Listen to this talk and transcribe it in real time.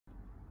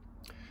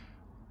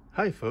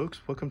Hi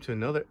folks, welcome to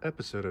another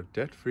episode of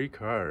Debt Free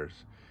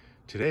Cars.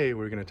 Today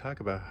we're going to talk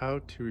about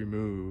how to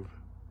remove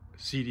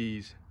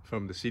CDs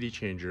from the CD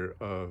changer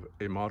of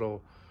a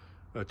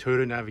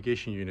Toyota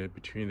navigation unit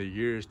between the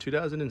years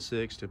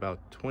 2006 to about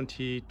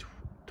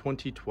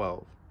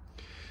 2012.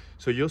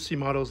 So you'll see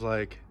models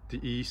like the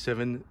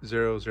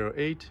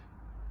E7008,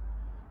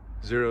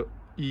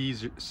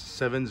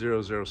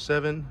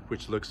 E7007,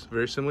 which looks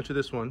very similar to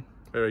this one,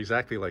 or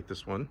exactly like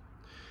this one.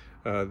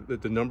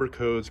 The number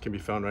codes can be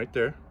found right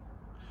there.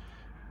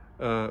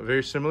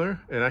 Very similar,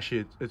 and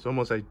actually it's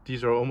almost like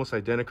these are almost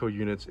identical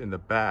units in the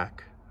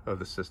back of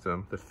the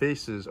system. The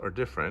faces are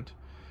different,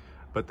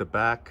 but the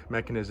back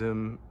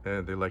mechanism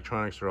and the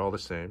electronics are all the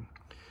same.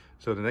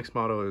 So the next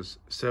model is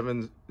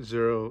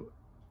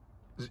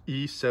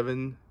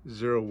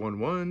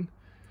E7011,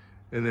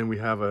 and then we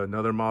have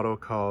another model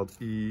called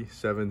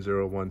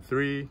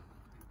E7013,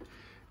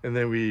 and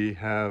then we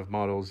have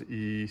models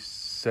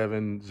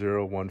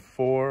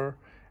E7014,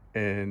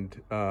 and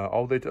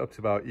all the way up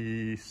to about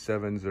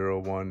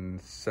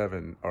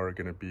E7017 are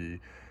going to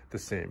be the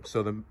same.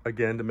 So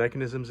again, the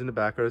mechanisms in the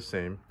back are the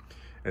same,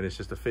 and it's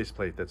just a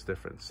faceplate that's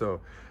different. So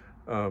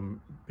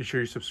be sure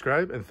you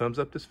subscribe and thumbs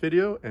up this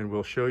video, and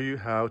we'll show you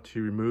how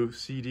to remove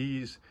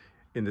CDs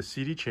in the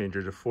CD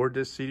changer, the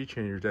 4-disc CD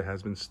changer that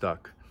has been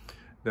stuck.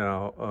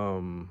 Now,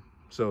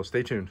 so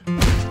stay tuned.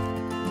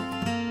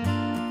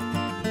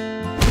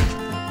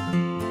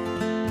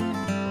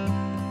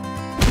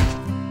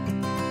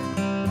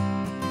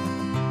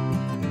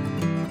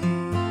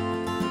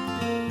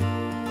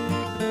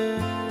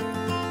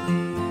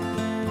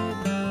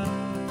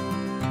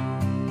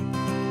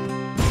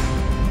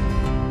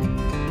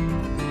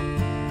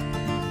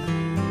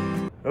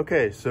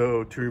 Okay,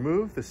 so to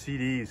remove the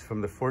CDs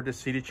from the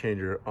 4-disc CD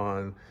changer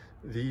on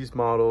these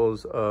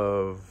models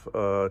of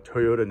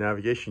Toyota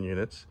navigation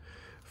units,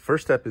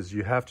 first step is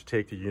you have to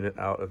take the unit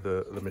out of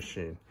the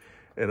machine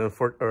and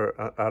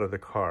out of the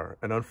car.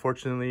 And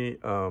unfortunately,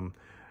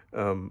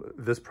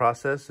 this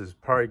process is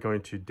probably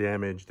going to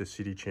damage the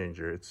CD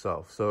changer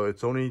itself. So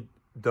it's only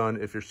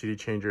done if your CD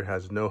changer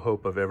has no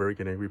hope of ever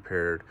getting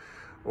repaired,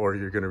 or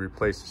you're going to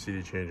replace the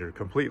CD changer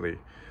completely.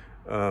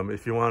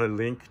 If you want a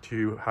link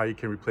to how you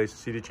can replace the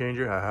CD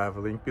changer, I have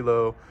a link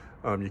below.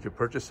 You can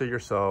purchase it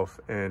yourself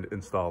and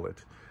install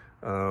it.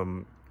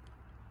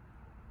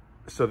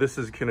 So this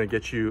is going to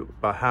get you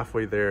about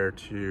halfway there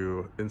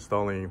to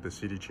installing the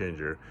CD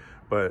changer,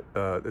 but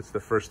it's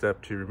the first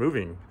step to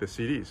removing the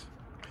CDs.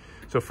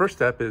 So first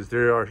step is if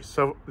you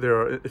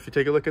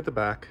take a look at the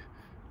back,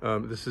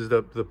 this is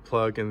the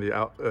plug and the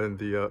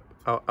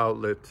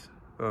outlet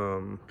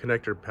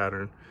connector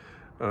pattern.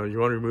 You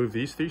want to remove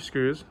these 3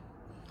 screws.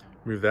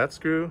 Remove that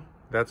screw,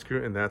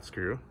 and that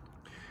screw,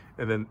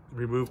 and then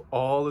remove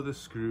all of the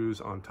screws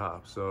on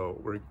top.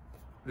 So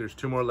there's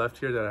 2 more left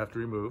here that I have to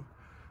remove.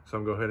 So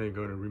I'm going to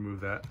go ahead and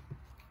remove that.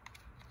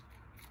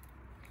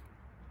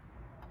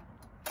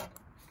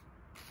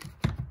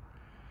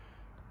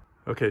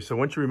 Okay, so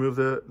once you remove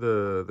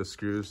the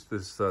screws,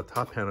 this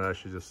top panel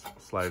actually just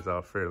slides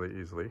out fairly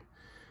easily.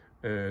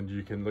 And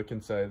you can look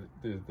inside.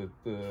 The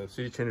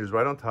CD changer is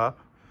right on top.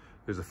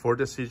 There's a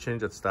 4-disc CD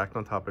changer that's stacked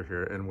on top of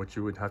here, and what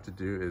you would have to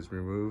do is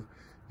remove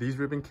these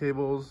ribbon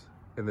cables,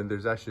 and then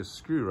there's actually a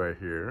screw right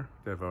here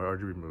that I've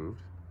already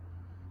removed.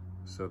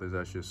 So there's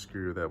actually a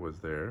screw that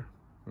was there.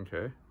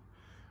 Okay,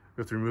 we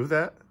have to remove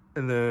that,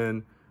 and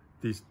then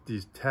these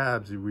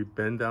tabs, we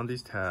bend down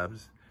these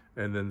tabs,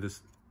 and then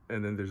there's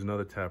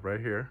another tab right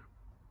here.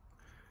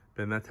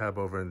 Bend that tab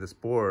over, and this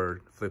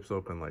board flips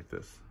open like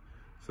this.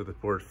 So the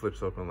board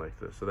flips open like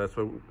this. So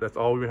that's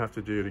all we have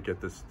to do to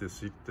get the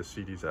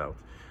CDs out.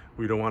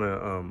 We don't want to,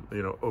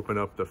 open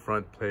up the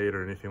front plate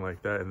or anything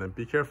like that. And then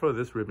be careful of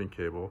this ribbon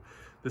cable.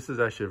 This is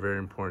actually a very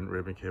important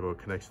ribbon cable. It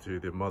connects to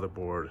the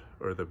motherboard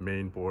or the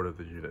main board of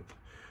the unit.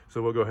 So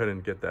we'll go ahead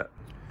and get that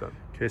done.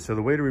 Okay, so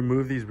the way to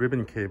remove these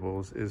ribbon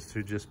cables is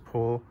to just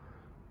pull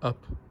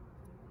up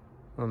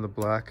on the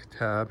black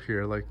tab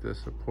here like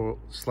this. So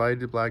slide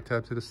the black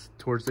tab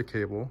towards the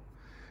cable,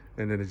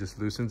 and then it just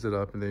loosens it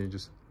up, and then you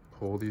just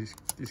pull these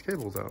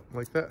cables out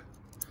like that.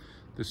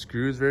 The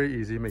screw is very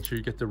easy. Make sure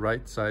you get the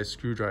right size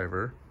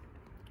screwdriver.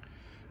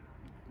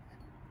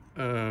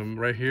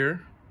 Right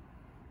here,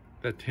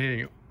 that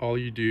tang, all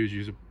you do is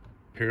use a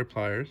pair of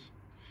pliers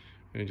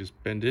and just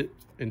bend it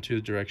into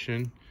the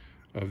direction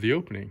of the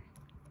opening.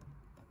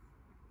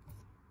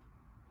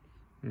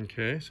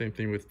 Okay, same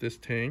thing with this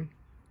tang.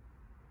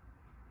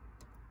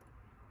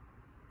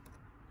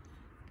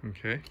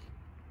 Okay,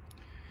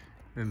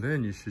 and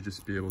then you should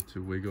just be able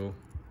to wiggle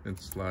and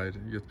slide.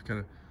 You have to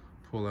kind of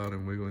pull out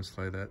and wiggle and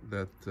slide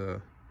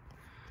that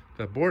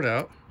board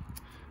out,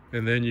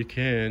 and then you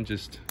can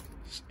just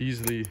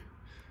easily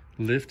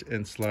lift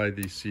and slide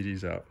these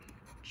CDs out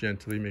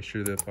gently. Make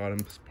sure the bottom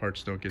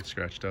parts don't get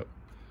scratched up,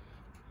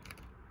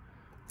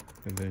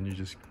 and then you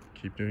just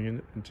keep doing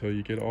it until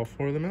you get all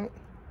 4 of them out.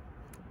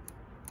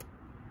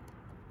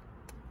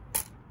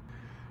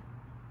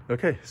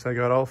 Okay, so I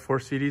got all 4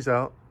 CDs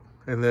out,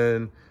 and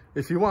then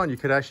if you want, you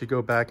could actually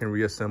go back and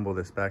reassemble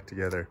this back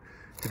together,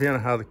 depending on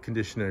how the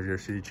condition of your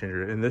CD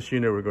changer. In this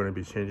unit, we're going to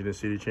be changing the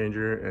CD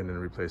changer and then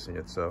replacing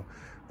it. So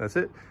that's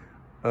it.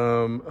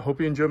 Hope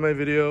you enjoyed my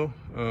video.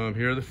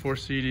 Here are the 4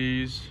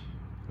 CDs.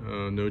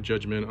 No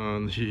judgment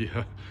on the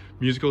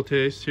musical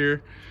taste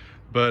here,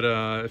 but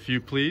if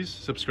you please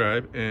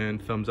subscribe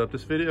and thumbs up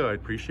this video, I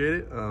appreciate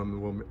it.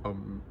 We'll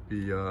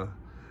be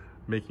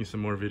making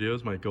some more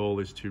videos. My goal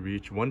is to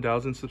reach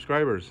 1,000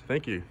 subscribers.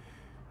 Thank you.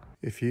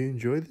 If you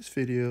enjoyed this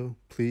video,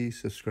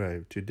 please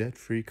subscribe to Debt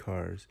Free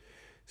Cars.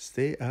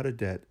 Stay out of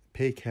debt,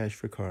 pay cash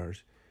for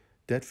cars.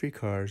 Debt Free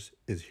Cars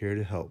is here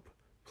to help.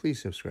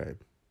 Please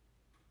subscribe.